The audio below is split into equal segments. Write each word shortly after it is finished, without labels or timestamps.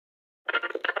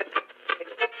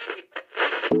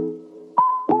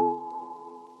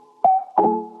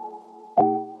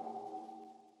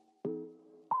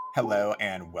Hello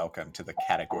and welcome to the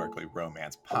Categorically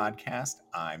Romance podcast.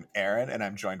 I'm Aaron and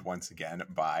I'm joined once again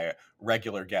by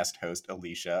regular guest host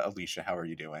Alicia. Alicia, how are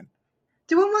you doing?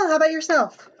 Doing well. How about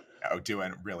yourself? Oh,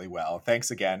 doing really well. Thanks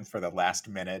again for the last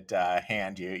minute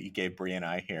hand you gave Bree and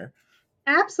I here.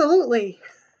 Absolutely.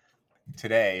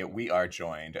 Today we are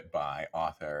joined by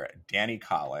author Dani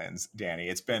Collins. Dani,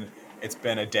 it's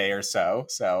been a day or so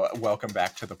welcome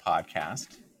back to the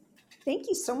podcast. Thank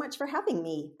you so much for having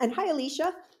me. And hi,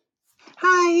 Alicia.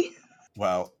 Hi.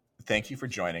 Well, thank you for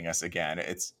joining us again.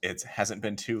 It hasn't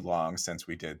been too long since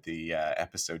we did the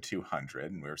episode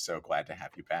 200, and we're so glad to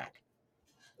have you back.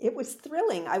 It was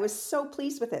thrilling. I was so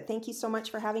pleased with it. Thank you so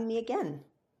much for having me again.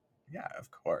 Yeah,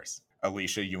 of course.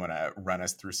 Alicia, you want to run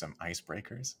us through some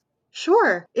icebreakers?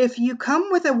 Sure. If you come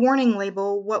with a warning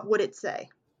label, what would it say?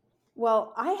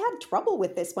 Well, I had trouble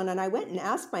with this one, and I went and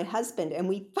asked my husband, and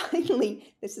we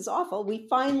finally, this is awful, we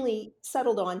finally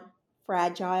settled on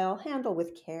fragile, handle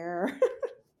with care.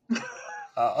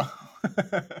 Oh.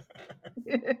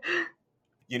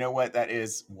 You know what? That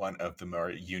is one of the more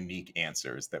unique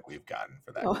answers that we've gotten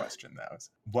for that question, though.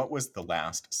 What was the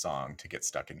last song to get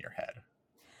stuck in your head?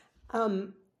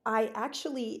 I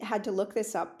actually had to look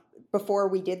this up before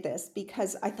we did this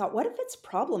because I thought, what if it's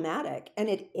problematic? And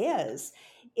it is.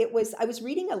 I was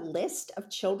reading a list of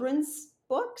children's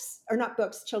books, or not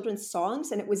books, children's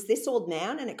songs, and it was This Old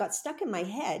Man, and it got stuck in my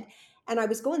head. And I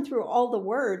was going through all the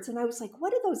words, and I was like,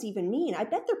 what do those even mean? I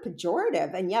bet they're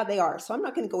pejorative. And yeah, they are. So I'm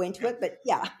not going to go into it, but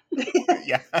yeah.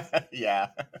 Yeah.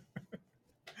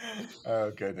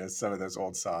 Oh, goodness. Some of those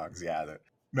old songs. Yeah. The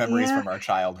memories from our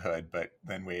childhood, but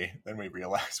then we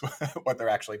realize what they're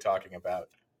actually talking about.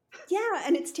 Yeah.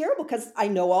 And it's terrible because I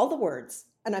know all the words,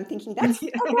 and I'm thinking that's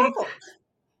awful.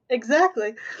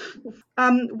 Exactly.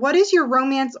 What is your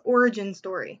romance origin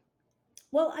story?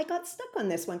 Well, I got stuck on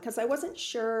this one because I wasn't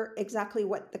sure exactly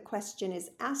what the question is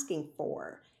asking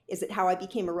for. Is it how I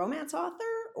became a romance author,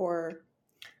 or?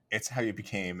 It's how you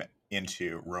became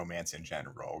into romance in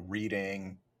general,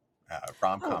 reading,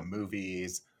 rom-com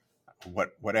movies,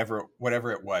 whatever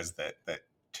it was that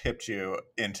tipped you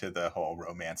into the whole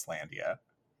romance landia.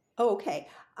 Oh, okay.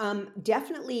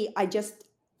 Definitely, I just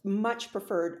much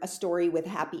preferred a story with a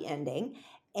happy ending.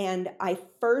 And I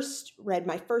first read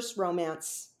my first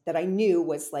romance that I knew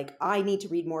was like, I need to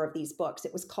read more of these books.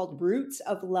 It was called Roots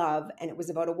of Love, and it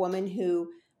was about a woman who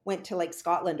went to like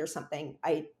Scotland or something.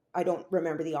 I don't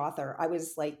remember the author. I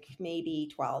was like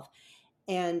maybe 12.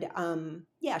 And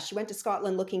she went to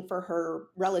Scotland looking for her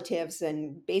relatives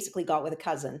and basically got with a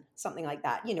cousin, something like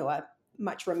that, a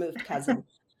much removed cousin.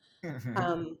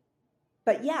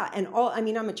 But yeah, and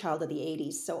I'm a child of the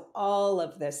 80s, so all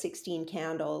of the 16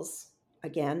 Candles,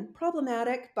 again,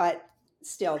 problematic, but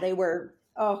still, they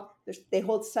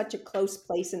hold such a close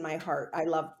place in my heart. I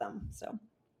love them, so.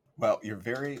 Well, you're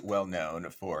very well known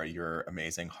for your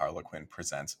amazing Harlequin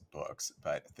Presents books,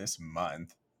 but this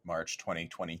month, March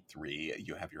 2023,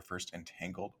 you have your first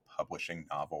Entangled publishing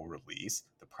novel release,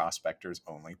 The Prospector's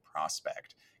Only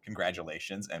Prospect.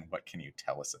 Congratulations, and what can you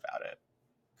tell us about it?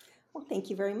 Well, thank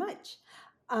you very much.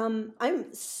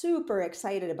 I'm super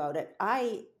excited about it.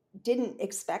 I didn't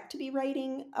expect to be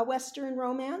writing a Western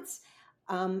romance,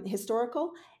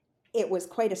 historical. It was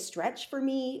quite a stretch for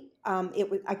me.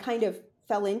 I kind of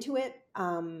fell into it.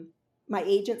 My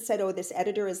agent said, "Oh, this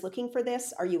editor is looking for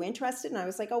this. Are you interested?" And I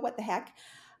was like, "Oh, what the heck?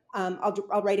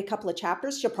 I'll write a couple of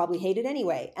chapters. She'll probably hate it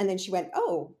anyway." And then she went,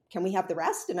 "Oh, can we have the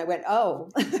rest?" And I went, "Oh,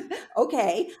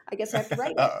 okay. I guess I have to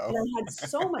write it." And I had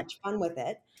so much fun with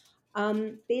it.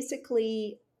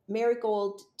 Basically,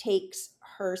 Marigold takes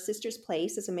her sister's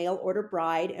place as a mail order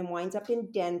bride and winds up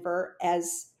in Denver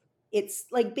as it's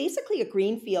like basically a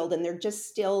green field, and they're just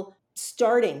still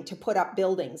starting to put up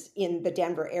buildings in the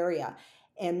Denver area.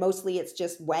 And mostly it's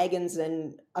just wagons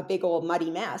and a big old muddy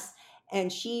mess.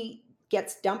 And she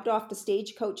gets dumped off the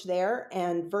stagecoach there.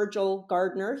 And Virgil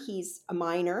Gardner, he's a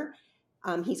miner.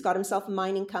 He's got himself a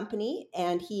mining company,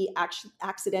 and he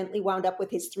accidentally wound up with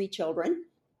his 3 children.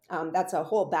 That's a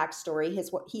whole backstory.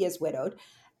 He is widowed.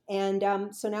 And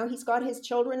so now he's got his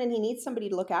children, and he needs somebody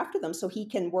to look after them so he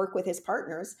can work with his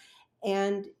partners.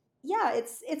 And yeah,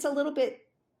 it's a little bit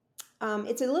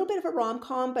of a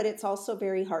rom-com, but it's also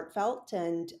very heartfelt.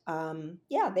 And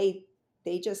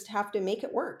they just have to make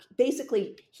it work.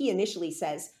 Basically, he initially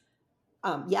says,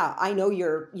 I know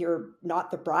you're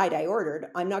not the bride I ordered.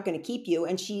 I'm not going to keep you.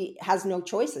 And she has no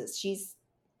choices. She's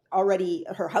already,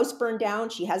 her house burned down.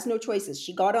 She has no choices.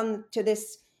 She got on to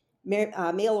this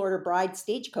mail order bride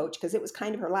stagecoach because it was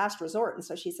kind of her last resort. And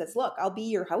so she says, "Look, I'll be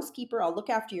your housekeeper. I'll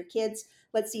look after your kids.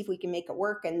 Let's see if we can make it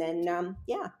work." And then,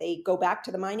 they go back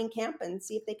to the mining camp and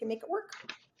see if they can make it work.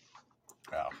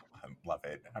 Oh, Love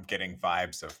it. I'm getting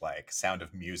vibes of like Sound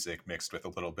of Music mixed with a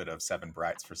little bit of Seven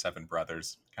Brides for Seven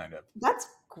Brothers kind That's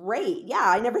great. Yeah,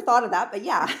 I never thought of that, but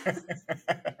yeah, of.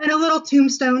 And a little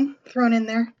Tombstone thrown in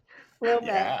there. a little bit.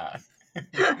 Yeah.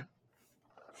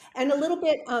 And a little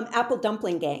bit Apple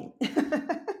Dumpling Gang.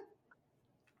 I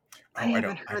Oh, haven't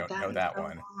I heard don't that know in that so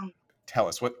one. long. Tell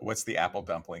us what's the Apple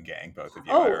Dumpling Gang, both of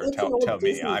you, Oh, or it's an tell old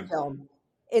me. Disney I'm film.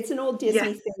 It's an old Yes.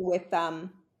 Disney thing with Don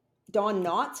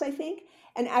Knotts, I think.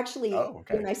 And actually, oh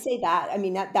when okay. I say that, I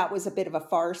mean that was a bit of a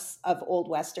farce of old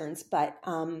westerns. But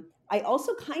I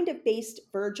also kind of based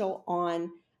Virgil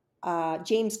on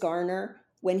James Garner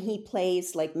when he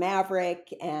plays like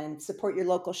Maverick and Support Your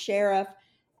Local Sheriff.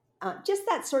 Just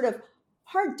that sort of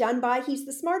hard done by. He's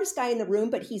the smartest guy in the room,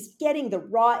 but he's getting the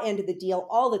raw end of the deal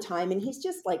all the time, and he's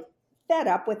just like fed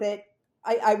up with it.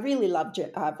 I really love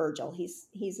Virgil.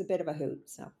 He's a bit of a hoot.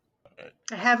 So,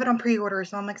 I have it on pre-order,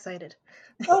 so I'm excited.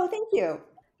 oh, thank you.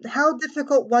 How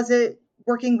difficult was it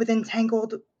working with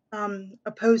Entangled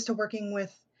opposed to working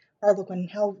with Harlequin?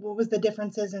 What was the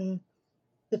differences and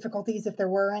difficulties, if there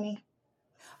were any?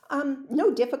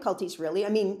 No difficulties really. I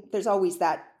mean, there's always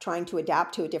that trying to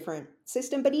adapt to a different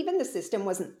system, but even the system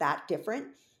wasn't that different.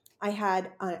 I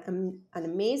had an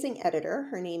amazing editor.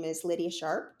 Her name is Lydia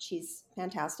Sharp. She's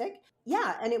fantastic.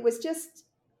 Yeah, and it was just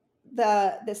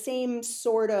the same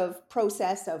sort of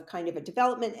process of kind of a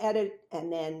development edit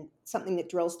and then something that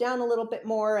drills down a little bit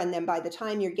more, and then by the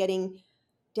time you're getting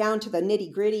down to the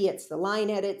nitty gritty, it's the line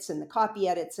edits and the copy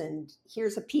edits, and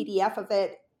here's a PDF of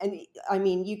it. And I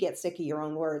mean, you get sick of your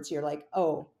own words. You're like,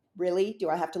 oh, really? Do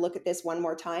I have to look at this one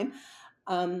more time?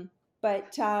 Um,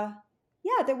 but yeah,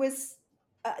 there was,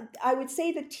 I would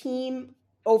say the team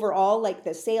overall, like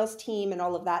the sales team and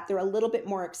all of that, they're a little bit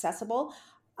more accessible.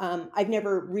 I've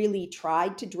never really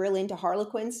tried to drill into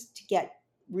Harlequins to get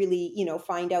really,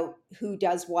 find out who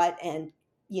does what. And,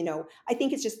 I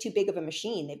think it's just too big of a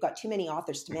machine. They've got too many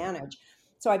authors to manage.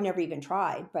 So I've never even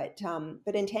tried. But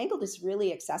Entangled is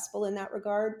really accessible in that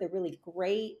regard. They're really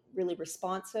great, really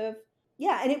responsive.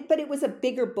 Yeah, but it was a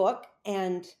bigger book,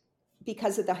 and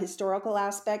because of the historical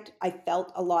aspect, I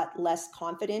felt a lot less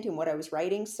confident in what I was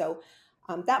writing. So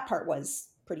that part was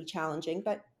pretty challenging.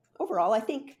 But overall, I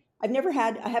think I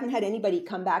haven't had anybody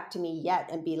come back to me yet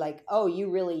and be like, "Oh,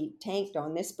 you really tanked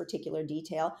on this particular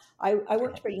detail." I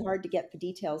worked pretty hard to get the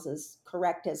details as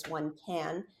correct as one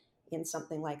can in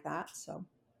something like that. So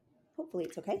hopefully,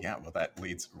 it's okay. Yeah, well, that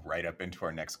leads right up into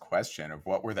our next question of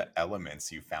what were the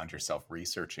elements you found yourself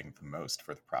researching the most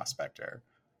for the Prospector?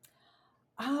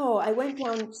 Oh, I went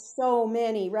down so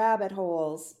many rabbit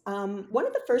holes. One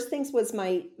of the first things was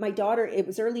my daughter. It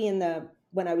was early in the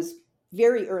when I was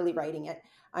very early writing it.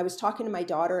 I was talking to my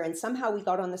daughter, and somehow we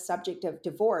got on the subject of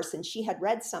divorce, and she had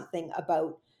read something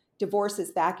about divorces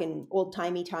back in old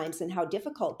timey times and how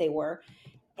difficult they were.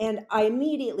 And I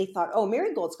immediately thought, oh,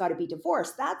 Marigold's got to be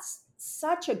divorced. That's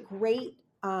such a great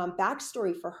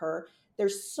backstory for her.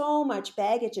 There's so much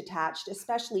baggage attached,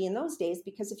 especially in those days,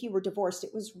 because if you were divorced,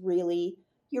 it was really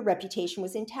your reputation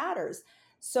was in tatters.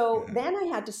 So Mhm. then I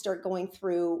had to start going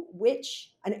through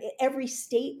and every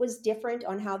state was different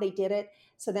on how they did it.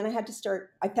 So then I had to start,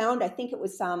 I think it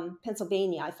was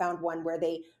Pennsylvania, I found one where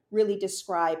they really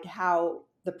described how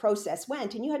the process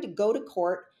went. And you had to go to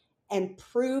court and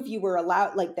prove you were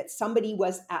allowed, like that somebody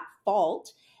was at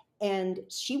fault. And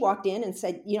she walked in and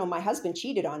said, my husband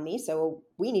cheated on me, so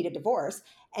we need a divorce.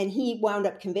 And he wound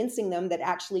up convincing them that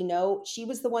actually, no, she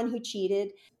was the one who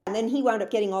cheated. And then he wound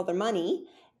up getting all their money.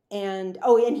 And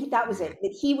that was Mhm. it.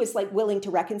 That he was like willing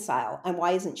to reconcile. And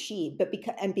why isn't she?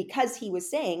 Because he was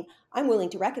saying, I'm willing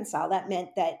to reconcile, that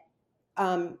meant that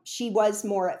she was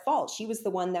more at fault. She was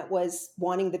the one that was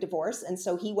wanting the divorce. And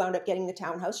so he wound up getting the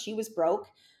townhouse. She was broke.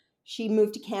 She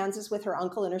moved to Kansas with her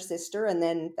uncle and her sister. And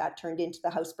then that turned into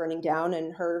the house burning down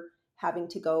and her having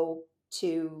to go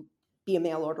to be a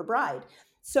mail order bride.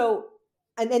 So,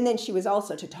 and then she was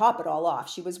also, to top it all off,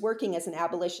 she was working as an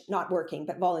abolition, not working,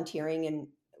 but volunteering and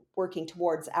working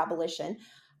towards abolition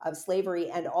of slavery,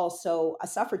 and also a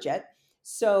suffragette.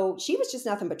 So she was just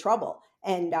nothing but trouble.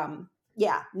 And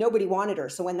yeah, nobody wanted her.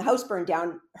 So when the house burned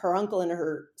down, her uncle and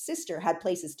her sister had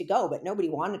places to go, but nobody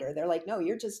wanted her. They're like, "No,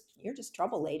 you're just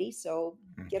trouble, lady. So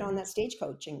get on Mhm. that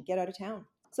stagecoach and get out of town."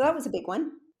 So that was a big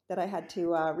one that I had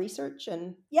to research.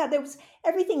 And yeah, there was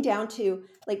everything down to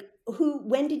like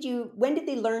when did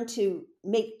they learn to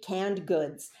make canned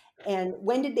goods, and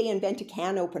when did they invent a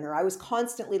can opener? I was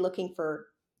constantly looking for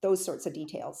those sorts of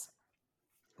details.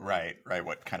 Right, right.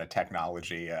 What kind of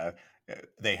technology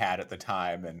they had at the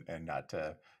time, and not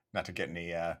to get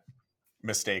any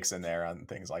mistakes in there on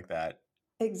things like that.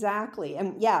 Exactly.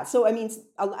 And yeah, so I mean,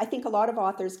 I think a lot of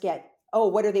authors get oh,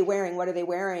 what are they wearing? What are they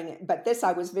wearing? But this,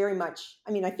 I was very much,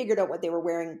 I mean, I figured out what they were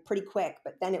wearing pretty quick,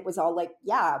 but then it was all like,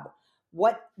 yeah,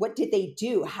 what did they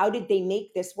do? How did they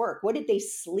make this work? What did they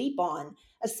sleep on?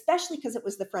 Especially because it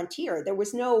was the frontier. There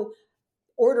was no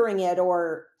ordering it,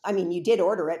 or, I mean, you did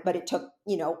order it, but it took,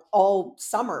 all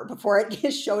summer before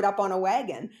it showed up on a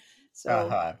wagon. So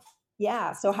Uh-huh.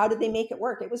 yeah. So how did they make it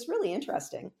work? It was really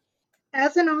interesting.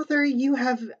 As an author, you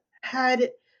have had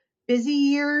busy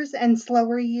years and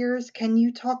slower years. Can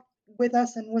you talk with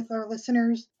us and with our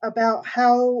listeners about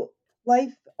how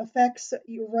life affects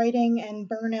your writing and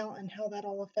burnout and how that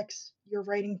all affects your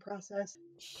writing process?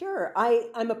 Sure.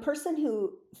 I'm a person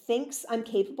who thinks I'm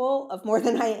capable of more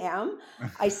than I am.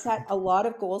 I set a lot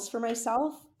of goals for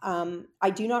myself. I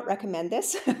do not recommend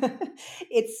this.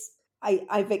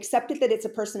 I've accepted that it's a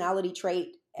personality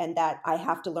trait and that I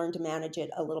have to learn to manage it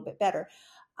a little bit better.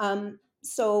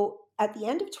 So at the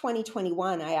end of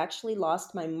 2021, I actually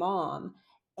lost my mom,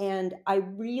 and I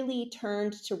really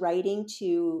turned to writing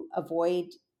to avoid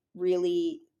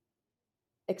really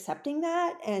accepting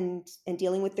that and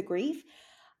dealing with the grief.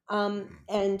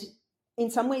 And in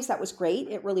some ways that was great.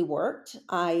 It really worked.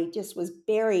 I just was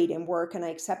buried in work and I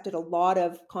accepted a lot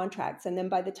of contracts. And then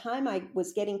by the time I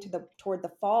was getting toward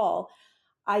the fall,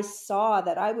 I saw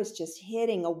that I was just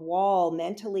hitting a wall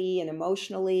mentally and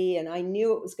emotionally, and I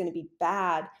knew it was going to be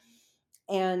bad.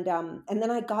 And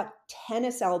then I got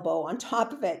tennis elbow on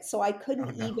top of it, so I Oh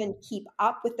couldn't no. even keep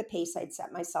up with the pace I'd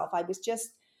set myself. I was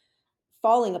just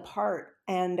falling apart,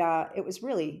 and it was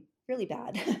really, really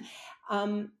bad.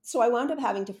 So I wound up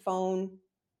having to phone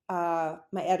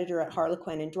my editor at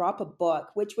Harlequin and drop a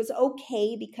book, which was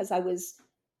okay because I was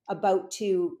about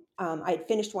to, I had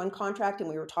finished one contract and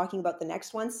we were talking about the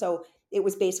next one. So it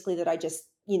was basically that I just,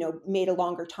 made a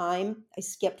longer time. I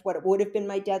skipped what it would have been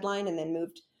my deadline and then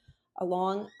moved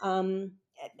along. And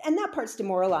that part's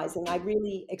demoralizing. I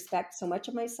really expect so much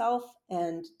of myself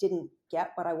and didn't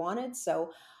get what I wanted.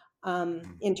 So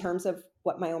in terms of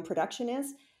what my own production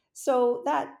is. So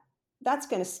that's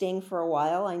going to sting for a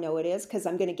while. I know it is, because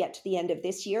I'm going to get to the end of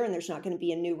this year and there's not going to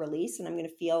be a new release, and I'm going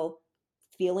to feel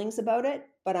feelings about it.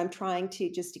 But I'm trying to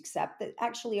just accept that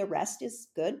actually a rest is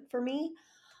good for me.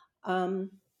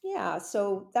 Yeah.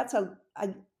 So that's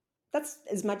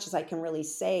as much as I can really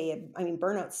say. I mean,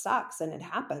 burnout sucks and it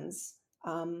happens.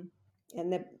 And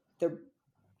the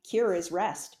cure is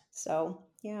rest. So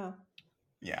yeah.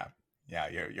 Yeah. Yeah,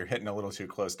 you're hitting a little too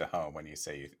close to home when you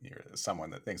say you're someone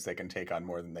that thinks they can take on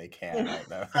more than they can. I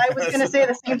know. I was going to say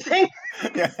the same thing.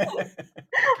 Yeah.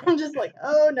 I'm just like,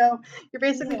 oh no, you're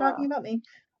basically Yeah. talking about me.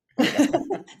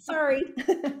 Sorry.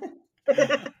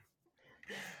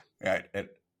 Yeah,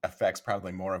 it affects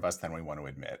probably more of us than we want to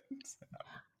admit. So,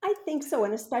 I think so.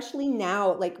 And especially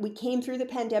now, like we came through the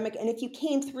pandemic. And if you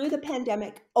came through the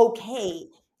pandemic okay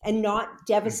and not mhm.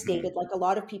 devastated like a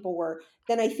lot of people were,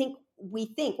 then I think we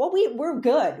think, well, we're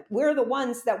good. We're the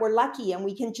ones that were lucky and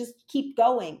we can just keep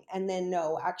going. And then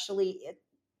no, actually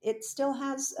it still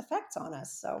has effects on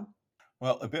us. So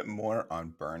Well, a bit more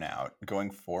on burnout. Going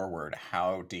forward,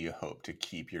 how do you hope to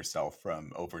keep yourself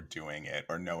from overdoing it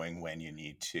or knowing when you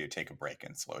need to take a break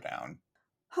and slow down?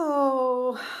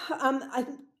 Oh,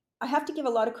 I have to give a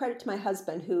lot of credit to my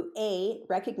husband, who A,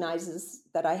 recognizes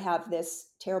that I have this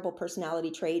terrible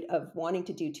personality trait of wanting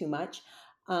to do too much.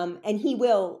 And he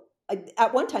will,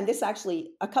 at one time, this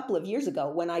actually a couple of years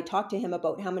ago, when I talked to him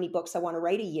about how many books I want to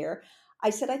write a year, I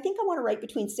said, I think I want to write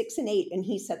between 6 and 8. And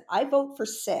he said, I vote for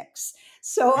 6.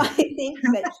 So I think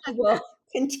that he will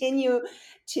continue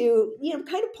to,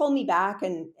 kind of pull me back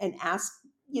and ask,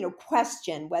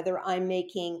 question whether I'm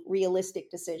making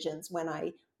realistic decisions when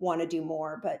I want to do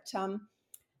more. But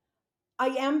I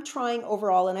am trying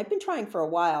overall, and I've been trying for a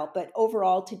while, but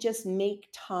overall to just make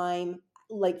time,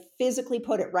 like physically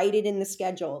put it, write it in the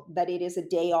schedule that it is a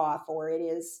day off or it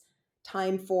is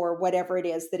time for whatever it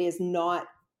is that is not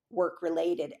work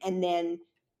related. And then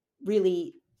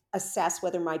really assess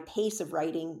whether my pace of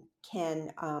writing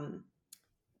can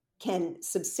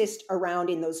subsist around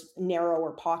in those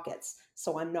narrower pockets.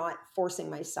 So I'm not forcing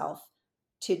myself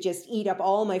to just eat up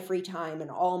all my free time and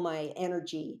all my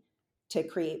energy to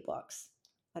create books.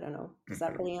 I don't know. Does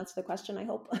that Mhm. really answer the question? I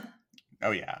hope.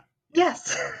 Oh yeah, yeah.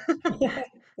 Yes.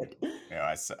 Good.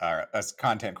 Us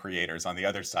content creators on the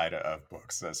other side of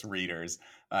books, us readers,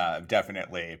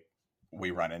 definitely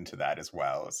we run into that as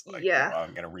well. It's like, Yeah.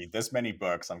 I'm going to read this many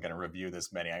books, I'm going to review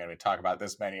this many, I'm going to talk about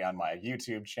this many on my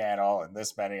YouTube channel and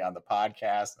this many on the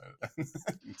podcast.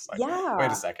 It's like, wait a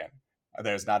Yeah. second,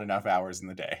 there's not enough hours in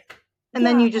the day. And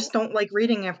then Yeah. you just don't like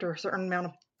reading after a certain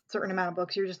amount of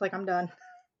books. You're just like, I'm done.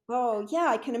 Oh, yeah,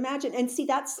 I can imagine. And see,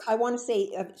 I want to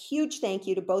say a huge thank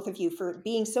you to both of you for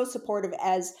being so supportive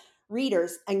as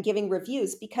readers and giving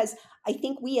reviews, because I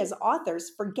think we as authors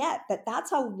forget that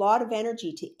that's a lot of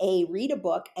energy to A, read a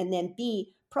book, and then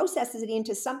B, processes it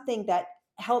into something that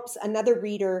helps another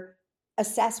reader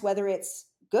assess whether it's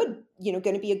good, going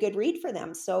to be a good read for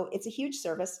them. So it's a huge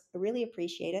service. I really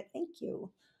appreciate it. Thank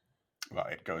you. Well,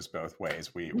 it goes both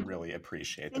ways. We really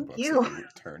appreciate the Thank books that you. you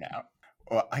turn out.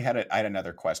 Well, I had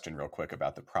another question real quick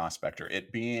about the Prospector.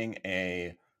 It being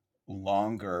a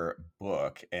longer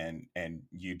book and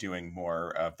you doing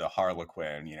more of the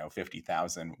Harlequin,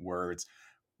 50,000 words.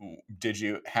 Did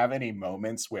you have any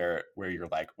moments where you're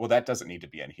like, well, that doesn't need to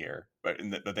be in here, but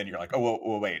then you're like, oh,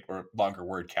 well, wait, or longer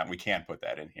word count, we can put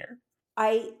that in here.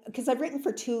 Because I've written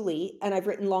for Thule and I've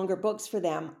written longer books for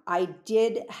them, I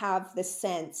did have the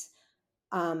sense,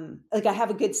 like I have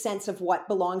a good sense of what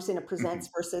belongs in a Hmm. presents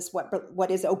versus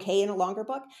what is okay in a longer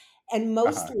book. And Uh-huh.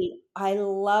 mostly I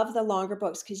love the longer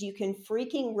books because you can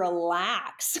freaking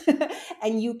relax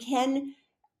and you can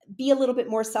be a little bit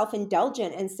more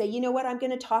self-indulgent and say, you know what, I'm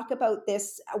going to talk about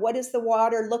this. What does the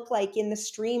water look like in the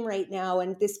stream right now?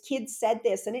 And this kid said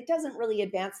this, and it doesn't really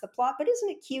advance the plot, but isn't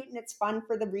it cute and it's fun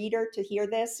for the reader to hear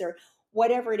this or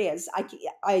whatever it is?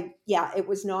 Yeah, it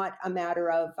was not a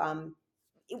matter of,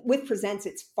 with presents,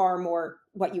 it's far more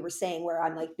what you were saying, where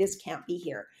I'm like, this can't be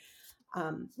here.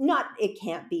 Not it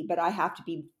can't be, but I have to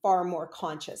be far more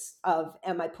conscious of,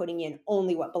 am I putting in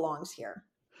only what belongs here?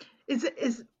 Is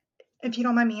if you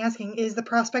don't mind me asking, is the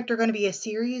Prospector going to be a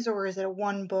series or is it a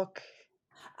one book?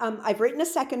 I've written a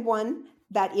second one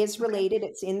that is Okay. related.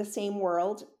 It's in the same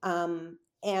world,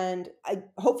 and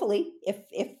hopefully, if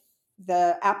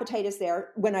the appetite is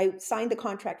there, when I signed the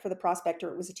contract for the Prospector,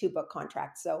 it was a 2 book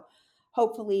contract. So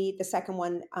hopefully, the second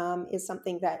one is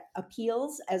something that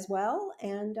appeals as well,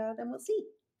 and then we'll see.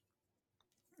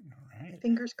 All right.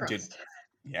 Fingers Did crossed.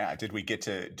 Yeah, do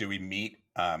we meet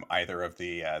either of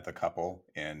the couple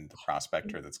in the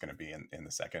Prospector that's going to be in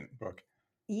the second book?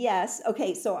 Yes.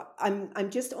 Okay. So I'm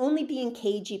just only being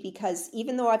cagey because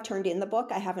even though I've turned in the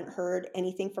book, I haven't heard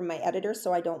anything from my editor,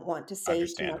 so I don't want to say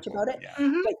too much Understandable. about it. Yeah.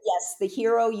 Hmm. But yes,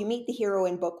 you meet the hero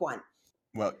in book 1.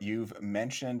 Well, you've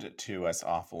mentioned to us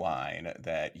offline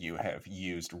that you have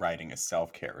used writing as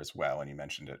self-care as well, and you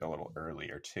mentioned it a little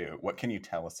earlier too. What can you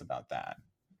tell us about that?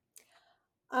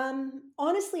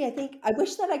 Honestly, I think I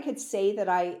wish that I could say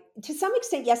that to some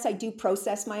extent, yes, I do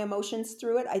process my emotions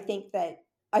through it. I think that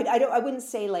I wouldn't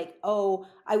say like, oh,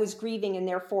 I was grieving and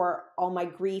therefore all my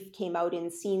grief came out in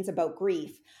scenes about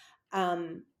grief.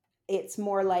 Um, it's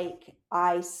more like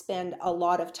I spend a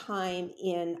lot of time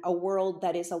in a world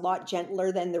that is a lot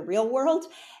gentler than the real world.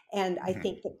 And I Mhm.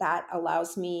 think that that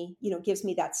allows me, gives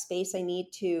me that space I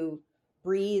need to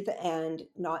breathe and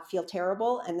not feel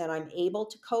terrible. And then I'm able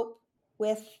to cope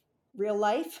with real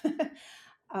life.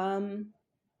 um,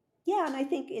 yeah, and I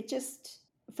think it just,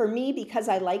 for me, because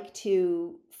I like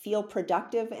to feel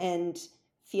productive and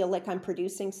feel like I'm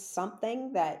producing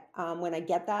something that when I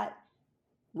get that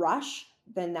rush,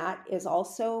 then that is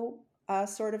also a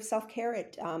sort of self care.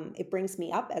 It brings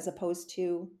me up as opposed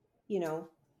to, you know,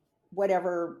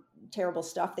 whatever terrible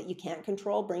stuff that you can't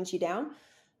control brings you down.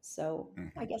 So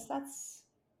I Mhm. guess that's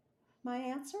my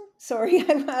answer. Sorry,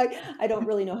 I don't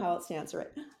really know how else to answer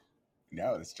it.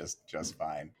 No, it's just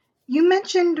fine. You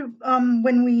mentioned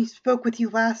when we spoke with you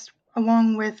last,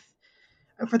 along with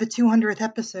for the 200th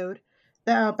episode,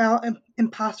 about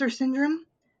imposter syndrome.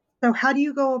 So, how do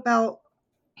you go about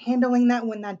handling that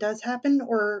when that does happen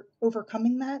or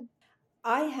overcoming that?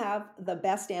 I have the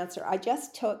best answer. I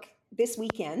just took this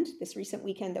recent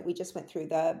weekend that we just went through,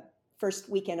 the first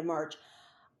weekend of March,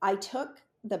 I took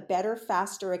the Better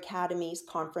Faster Academies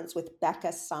conference with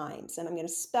Becca Symes. And I'm going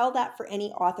to spell that for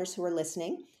any authors who are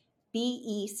listening: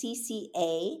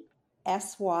 BECCASYME.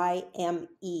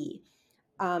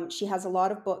 She has a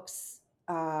lot of books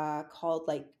called,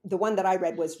 like, the one that I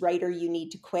read was Writer You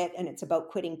Need to Quit, and it's about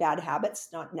quitting bad habits,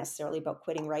 not necessarily about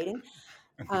quitting writing.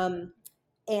 Um,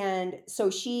 and so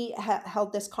she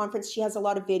held this conference. She has a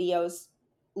lot of videos.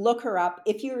 Look her up.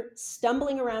 If you're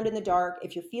stumbling around in the dark,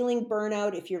 if you're feeling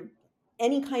burnout, if you're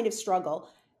any kind of struggle,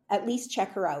 at least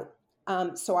check her out.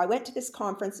 So I went to this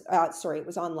conference. Sorry, it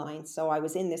was online. So I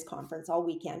was in this conference all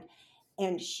weekend.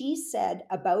 And she said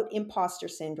about imposter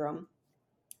syndrome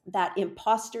that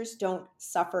imposters don't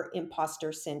suffer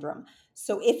imposter syndrome.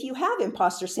 So if you have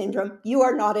imposter syndrome, you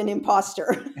are not an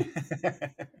imposter.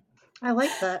 I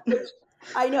like that. Which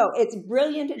I know, it's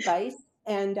brilliant advice.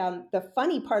 And the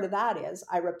funny part of that is,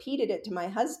 I repeated it to my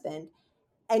husband,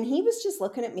 and he was just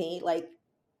looking at me like,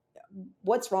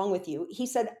 what's wrong with you? He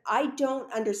said, I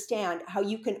don't understand how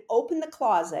you can open the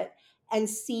closet and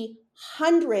see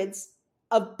hundreds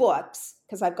of books,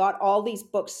 because I've got all these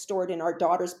books stored in our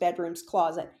daughter's bedroom's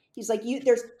closet. He's like,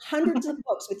 there's hundreds of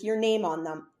books with your name on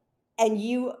them, and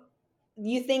you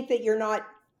think that you're not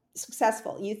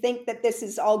successful. You think that this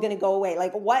is all going to go away.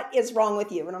 Like, what is wrong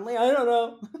with you? And I'm like, I don't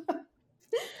know.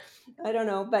 I don't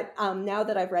know. But now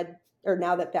that I've read, or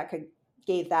now that Becca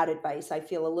gave that advice, I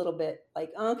feel a little bit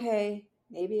like, okay,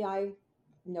 maybe I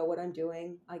know what I'm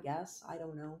doing, I guess. I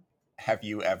don't know. Have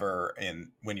you ever,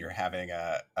 when you're having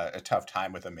a tough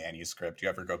time with a manuscript, do you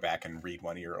ever go back and read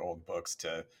one of your old books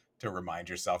to remind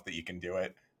yourself that you can do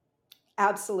it?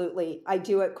 Absolutely. I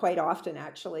do it quite often,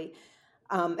 actually.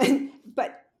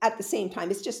 But at the same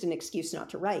time, it's just an excuse not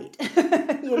to write.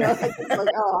 It's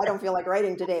like, oh, I don't feel like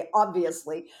writing today,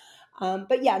 obviously.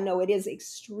 But yeah, no, it is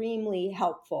extremely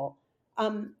helpful.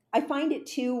 I find it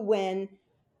too when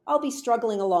I'll be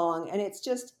struggling along and it's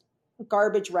just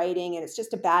garbage writing and it's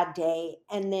just a bad day.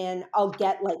 And then I'll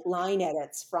get like line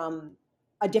edits from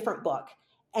a different book.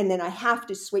 And then I have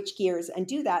to switch gears and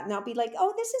do that. And I'll be like,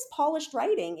 oh, this is polished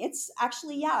writing. It's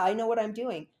actually, yeah, I know what I'm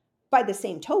doing. By the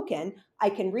same token,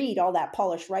 I can read all that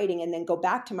polished writing and then go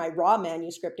back to my raw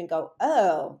manuscript and go,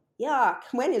 oh, yeah,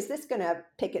 when is this going to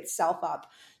pick itself up?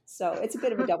 So it's a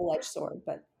bit of a double-edged sword.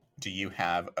 But do you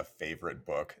have a favorite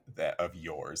book of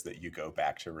yours that you go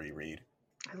back to reread?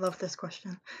 I love this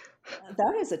question.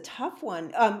 That is a tough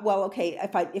one. Well, okay,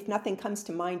 if nothing comes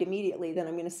to mind immediately, then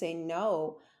I'm going to say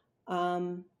no.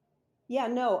 Yeah,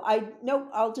 no,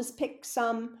 I'll just pick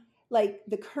some, like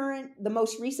the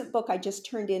most recent book I just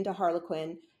turned into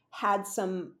Harlequin had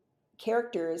some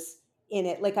characters in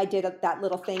it. Like I did that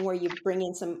little thing where you bring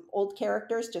in some old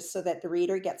characters just so that the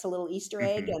reader gets a little Easter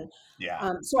egg. Mm-hmm. And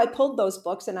yeah. So I pulled those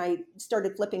books and I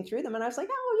started flipping through them and I was like,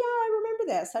 oh yeah, I remember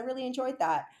this. I really enjoyed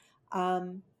that.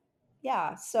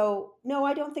 Yeah. So no,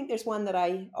 I don't think there's one that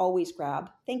I always grab.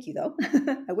 Thank you though.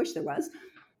 I wish there was.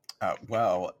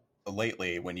 Well,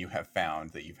 lately, when you have found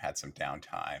that you've had some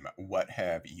downtime, what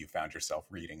have you found yourself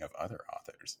reading of other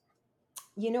authors?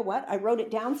 You know what? I wrote it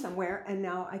down somewhere and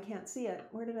now I can't see it.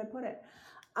 Where did I put it?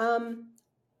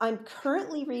 I'm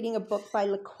currently reading a book by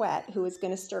Lequette, who is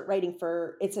going to start writing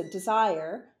it's a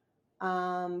Desire,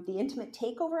 The Intimate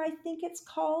Takeover, I think it's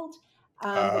called.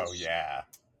 Yeah.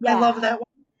 I love that one.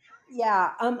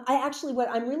 Yeah.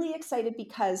 I'm really excited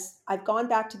because I've gone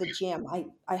back to the gym.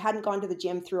 I hadn't gone to the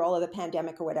gym through all of the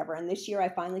pandemic or whatever. And this year I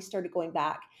finally started going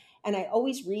back and I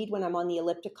always read when I'm on the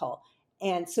elliptical.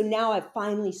 And so now I've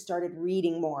finally started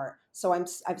reading more. So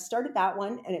I've started that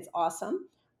one and it's awesome.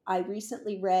 I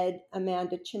recently read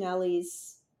Amanda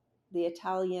Cinelli's The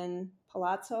Italian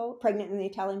Palazzo, Pregnant in the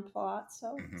Italian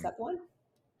Palazzo. Mm-hmm. Is that the one?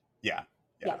 Yeah,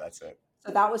 that's it.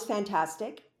 So that was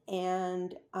fantastic.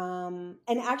 And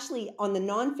actually on the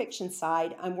nonfiction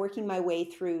side, I'm working my way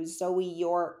through Zoe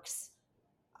York's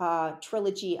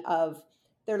trilogy of,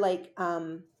 they're like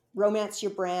Romance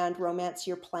Your Brand, Romance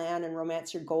Your Plan, and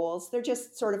Romance Your Goals. They're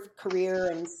just sort of career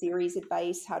and series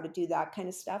advice, how to do that kind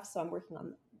of stuff. So I'm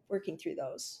working through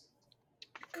those.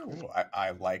 Cool.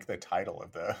 I like the title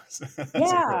of those. That's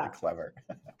really clever.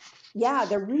 Yeah,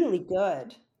 they're really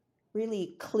good,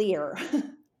 really clear.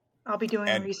 I'll be doing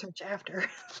research after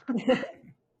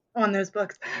on those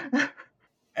books.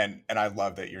 And I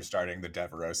love that you're starting the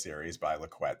Devereaux series by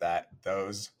Lequette.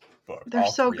 Those books, they're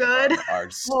so good, are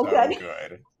so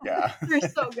good. Yeah, they're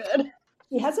so good.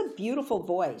 She has a beautiful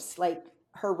voice. Like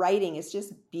her writing is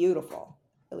just beautiful.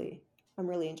 Really, I'm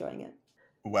really enjoying it.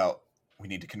 Well, we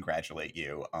need to congratulate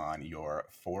you on your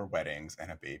 4 Weddings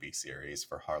and a Baby series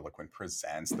for Harlequin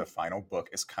Presents. The final book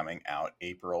is coming out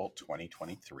April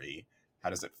 2023. How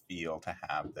does it feel to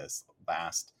have this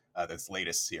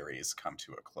latest series come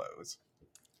to a close?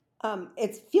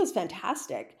 It feels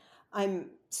fantastic. I'm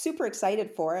super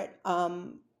excited for it.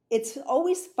 It's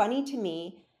always funny to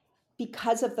me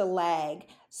because of the lag.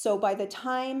 So by the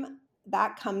time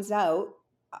that comes out,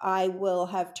 I will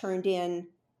have turned in,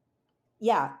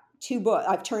 2 books.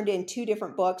 I've turned in 2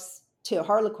 different books to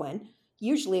Harlequin.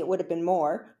 Usually it would have been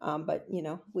more, but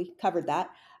we covered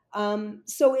that.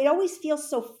 So it always feels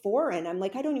so foreign. I'm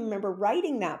like, I don't even remember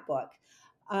writing that book.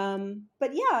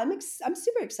 But yeah, I'm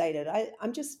super excited.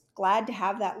 I'm just glad to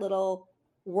have that little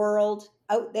world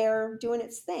out there doing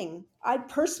its thing. I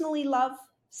personally love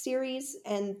series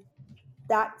and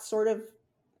that sort of,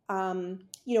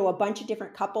 a bunch of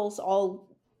different couples all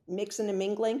mixing and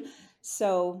mingling.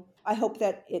 So I hope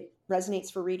that it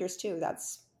resonates for readers too.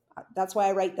 That's why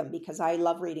I write them, because I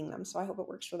love reading them. So I hope it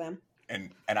works for them.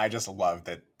 And I just love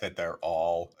that they're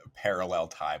all parallel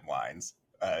timelines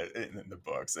in the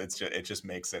books. It just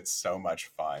makes it so much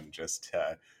fun just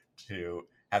to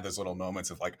have those little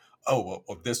moments of like, oh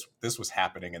well, this was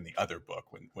happening in the other book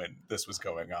when this was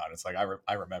going on. It's like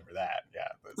I remember that. Yeah,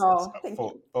 it's Oh, thank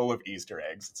you. full of Easter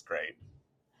eggs. It's great.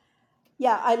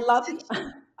 Yeah, Since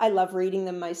I love reading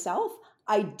them myself.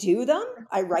 I do them,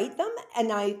 I write them,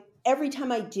 and every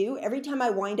time I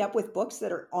wind up with books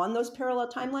that are on those parallel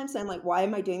timelines, I'm like, why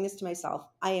am I doing this to myself?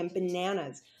 I am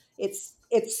bananas. It's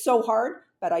so hard,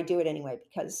 but I do it anyway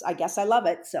because I guess I love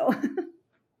it. So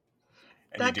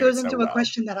And you that do it goes so into a well.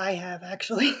 question that I have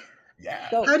actually. Yeah.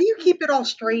 go. How do you keep it all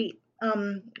straight?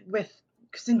 With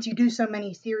since you do so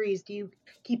many series, do you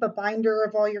keep a binder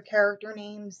of all your character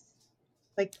names?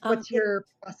 Like, Um, what's it, your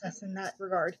process in that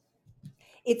regard?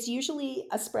 It's usually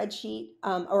a spreadsheet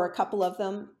or a couple of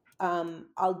them.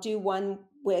 I'll do one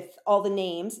with all the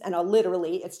names, and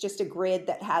it's just a grid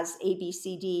that has A, B,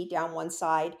 C, D down one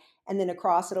side, and then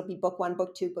across it'll be book one,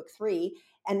 book two, book three.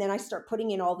 And then I start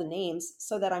putting in all the names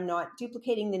so that I'm not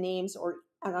duplicating the names,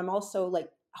 and I'm also like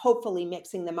hopefully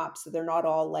mixing them up so they're not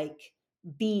all like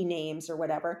B names or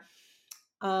whatever.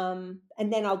 And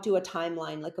then I'll do a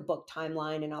timeline, like a book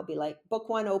timeline, and I'll be like, book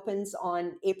one opens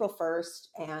on April 1st,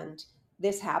 and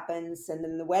this happens, and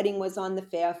then the wedding was on the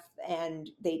 5th, and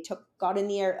they got in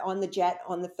the air on the jet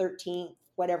on the 13th,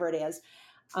 whatever it is,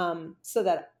 so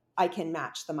that I can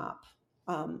match them up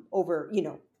over,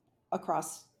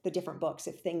 across the different books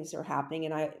if things are happening,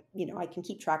 and I can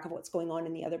keep track of what's going on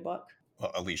in the other book.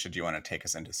 Well, Alicia, do you want to take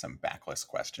us into some backlist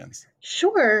questions?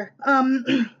 Sure.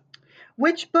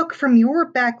 Which book from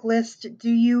your backlist do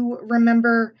you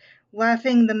remember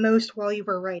laughing the most while you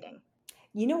were writing?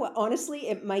 You know what? Honestly,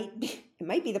 it might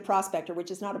be the Prospector,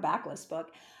 which is not a backlist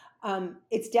book.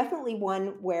 It's definitely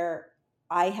one where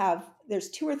there's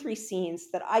two or three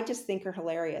scenes that I just think are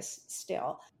hilarious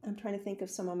still. I'm trying to think of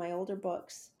some of my older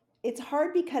books. It's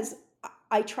hard because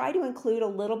I try to include a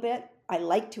little bit. I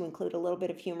like to include a little bit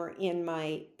of humor in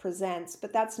my presents,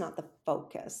 but that's not the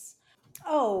focus.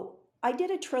 Oh, I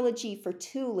did a trilogy for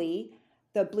Thule,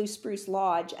 the Blue Spruce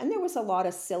Lodge, and there was a lot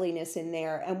of silliness in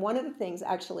there. And one of the things,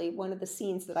 actually, one of the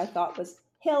scenes that I thought was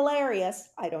hilarious,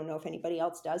 I don't know if anybody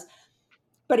else does,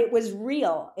 but it was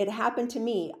real. It happened to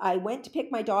me. I went to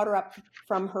pick my daughter up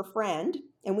from her friend,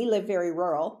 and we live very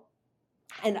rural.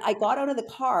 And I got out of the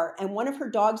car, and one of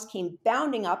her dogs came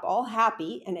bounding up, all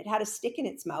happy, and it had a stick in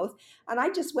its mouth. And I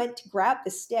just went to grab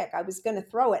the stick. I was going to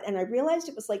throw it, and I realized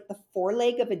it was like the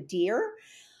foreleg of a deer,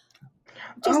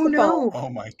 just Oh the bone. no! Oh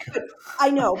my But I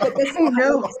know, but this Oh I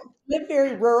no! live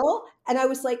very rural, and I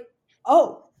was like,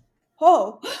 oh,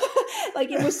 oh,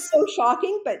 like it was so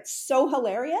shocking, but so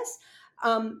hilarious.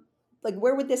 Like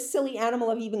where would this silly animal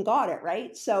have even got it,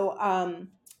 right? So,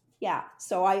 yeah,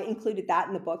 so I included that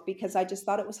in the book because I just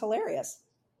thought it was hilarious.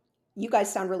 You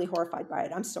guys sound really horrified by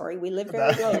it. I'm sorry. We live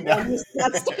very rural. No. I'm used to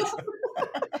that stuff.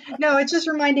 No, it's just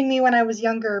reminding me when I was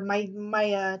younger. My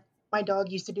dog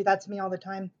used to do that to me all the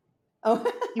time. Oh,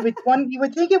 You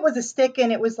would think it was a stick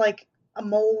and it was like a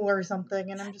mole or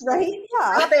something, and I'm just like, right?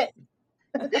 Yeah. drop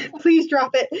it, please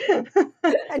drop it.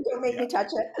 And don't make Yeah. me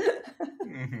touch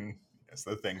it. It's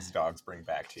the things dogs bring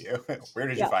back to you. Where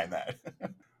did you Yeah. find that?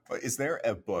 Well, is there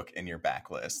a book in your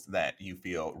backlist that you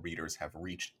feel readers have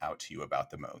reached out to you about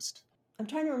the most? I'm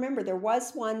trying to remember. There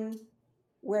was one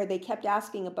where they kept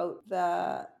asking about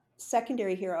the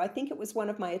secondary hero. I think it was one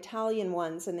of my Italian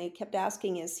ones, and they kept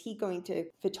asking, is he going to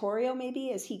Vittorio maybe?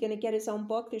 Is he going to get his own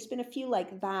book? There's been a few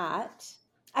like that.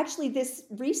 Actually,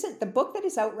 the book that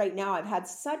is out right now, I've had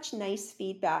such nice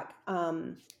feedback.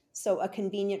 So A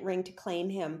Convenient Ring to Claim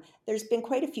Him. There's been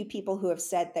quite a few people who have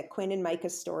said that Quinn and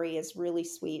Micah's story is really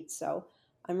sweet. So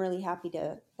I'm really happy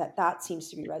that seems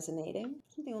to be resonating.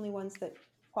 Those are the only ones that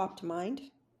pop to mind.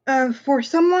 For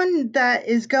someone that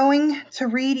is going to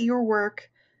read your work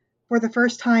for the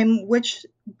first time, which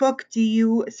book do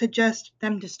you suggest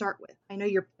them to start with? I know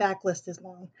your backlist is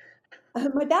long.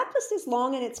 My backlist is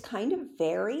long and it's kind of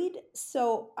varied.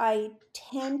 So I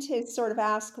tend to sort of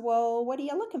ask, well, what are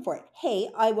you looking for? Hey,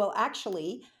 I will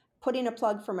actually put in a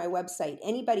plug for my website.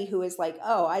 Anybody who is like,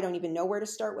 oh, I don't even know where to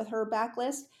start with her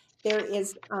backlist, there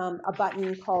is a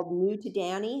button called New to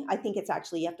Dani. I think it's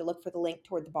actually, you have to look for the link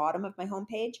toward the bottom of my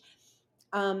homepage.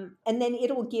 And then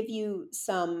it'll give you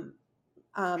some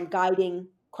guiding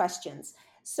questions.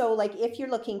 So, like, if you're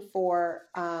looking for,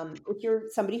 if you're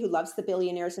somebody who loves the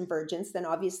billionaires and virgins, then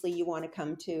obviously you want to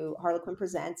come to Harlequin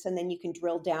Presents, and then you can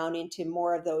drill down into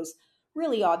more of those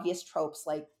really obvious tropes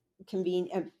like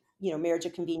marriage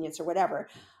of convenience or whatever.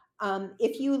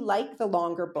 If you like the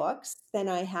longer books, then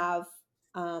I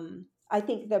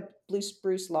think the Blue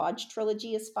Spruce Lodge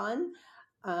trilogy is fun.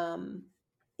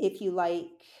 If you like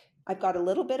I've got a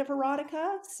little bit of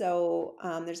erotica, so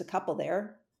there's a couple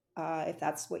there. If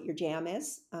that's what your jam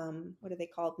is, what are they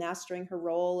called? Mastering her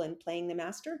role and playing the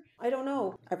master? I don't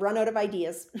know. I've run out of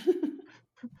ideas.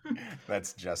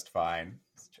 That's just fine.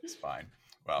 It's just fine.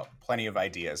 Well, plenty of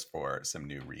ideas for some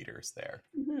new readers there.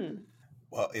 Mhm.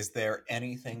 Well, is there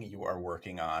anything you are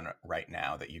working on right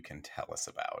now that you can tell us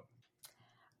about?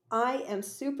 I am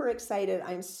super excited.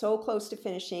 I'm so close to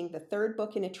finishing the third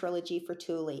book in a trilogy for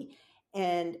Thule.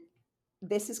 And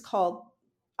this is called,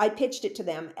 I pitched it to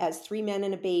them as Three Men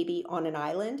and a Baby on an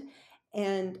Island.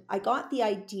 And I got the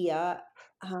idea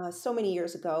so many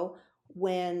years ago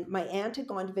when my aunt had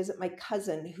gone to visit my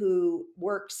cousin who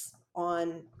works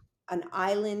on an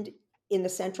island in the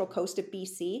central coast of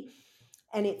BC.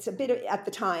 And it's a bit at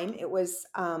the time, it was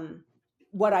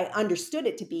what I understood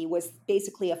it to be was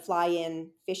basically a fly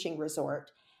in fishing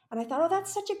resort. And I thought, oh,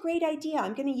 that's such a great idea.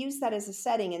 I'm going to use that as a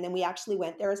setting. And then we actually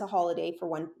went there as a holiday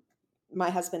for my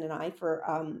husband and I, for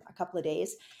a couple of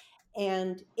days.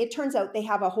 And it turns out they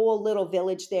have a whole little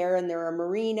village there, and there are a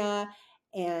marina,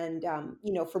 and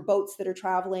for boats that are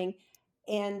traveling.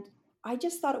 And I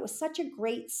just thought it was such a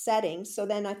great setting. So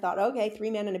then I thought, okay, Three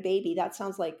Men and a Baby, that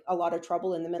sounds like a lot of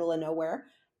trouble in the middle of nowhere.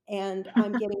 And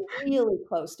I'm getting really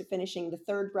close to finishing the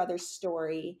third brother's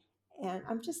story, and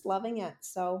I'm just loving it.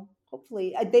 So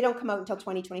hopefully they don't come out until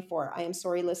 2024. I am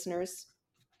sorry, listeners.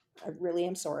 I really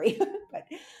am sorry. But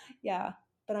yeah,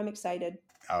 but I'm excited.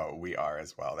 Oh, we are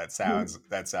as well. That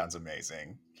sounds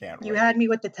amazing. Can't You had wait. me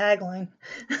with the tagline.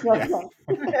 Yeah.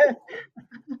 Okay.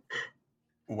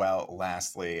 Well,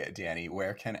 lastly, Dani,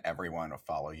 where can everyone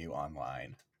follow you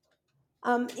online?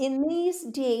 In these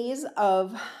days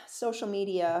of social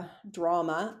media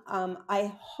drama,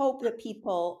 I hope that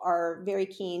people are very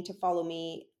keen to follow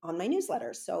me on my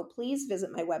newsletters. So please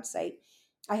visit my website.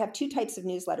 I have two types of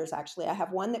newsletters, actually. I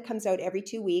have one that comes out every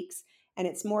 2 weeks, and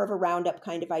it's more of a roundup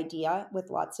kind of idea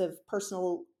with lots of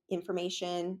personal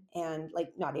information and, like,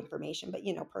 not information, but,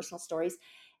 personal stories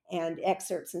and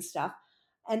excerpts and stuff.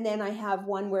 And then I have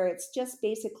one where it's just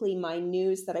basically my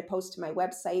news that I post to my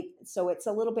website. So it's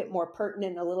a little bit more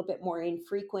pertinent, a little bit more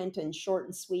infrequent and short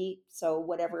and sweet. So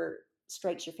whatever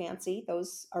strikes your fancy,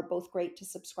 those are both great to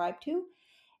subscribe to.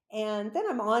 And then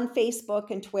I'm on Facebook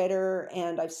and Twitter,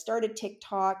 and I've started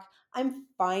TikTok. I'm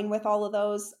fine with all of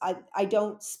those. I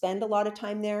don't spend a lot of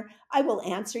time there. I will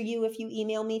answer you if you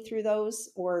email me through those,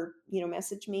 or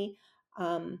message me.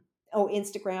 Um, oh,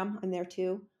 Instagram, I'm there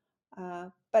too.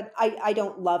 But I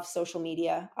don't love social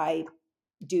media. I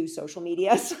do social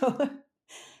media, so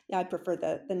yeah, I prefer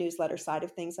the newsletter side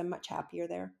of things. I'm much happier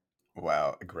there.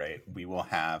 Well, great. We will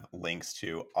have links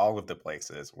to all of the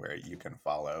places where you can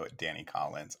follow Dani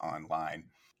Collins online.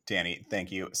 Dani, thank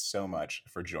you so much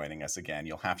for joining us again.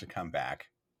 You'll have to come back.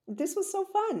 This was so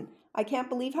fun. I can't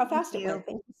believe how Thank fast it you. went.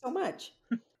 Thank you so much.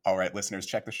 All right, listeners,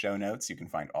 check the show notes. You can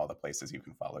find all the places you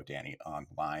can follow Dani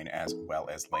online, as well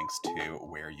as links to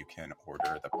where you can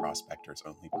order the Prospector's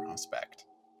Only Prospect.